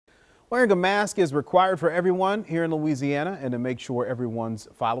Wearing a mask is required for everyone here in Louisiana, and to make sure everyone's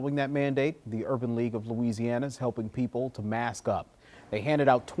following that mandate, the Urban League of Louisiana is helping people to mask up. They handed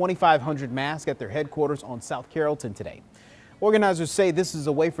out 2,500 masks at their headquarters on South Carrollton today. Organizers say this is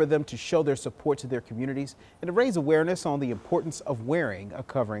a way for them to show their support to their communities and to raise awareness on the importance of wearing a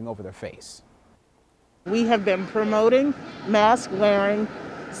covering over their face. We have been promoting mask wearing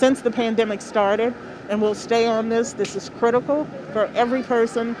since the pandemic started, and we'll stay on this. This is critical for every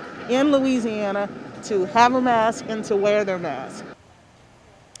person in Louisiana to have a mask and to wear their mask.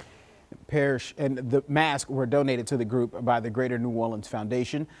 And the masks were donated to the group by the Greater New Orleans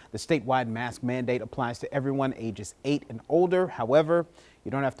Foundation. The statewide mask mandate applies to everyone ages 8 and older. However,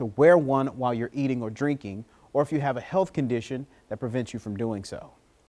 you don't have to wear one while you're eating or drinking, or if you have a health condition that prevents you from doing so.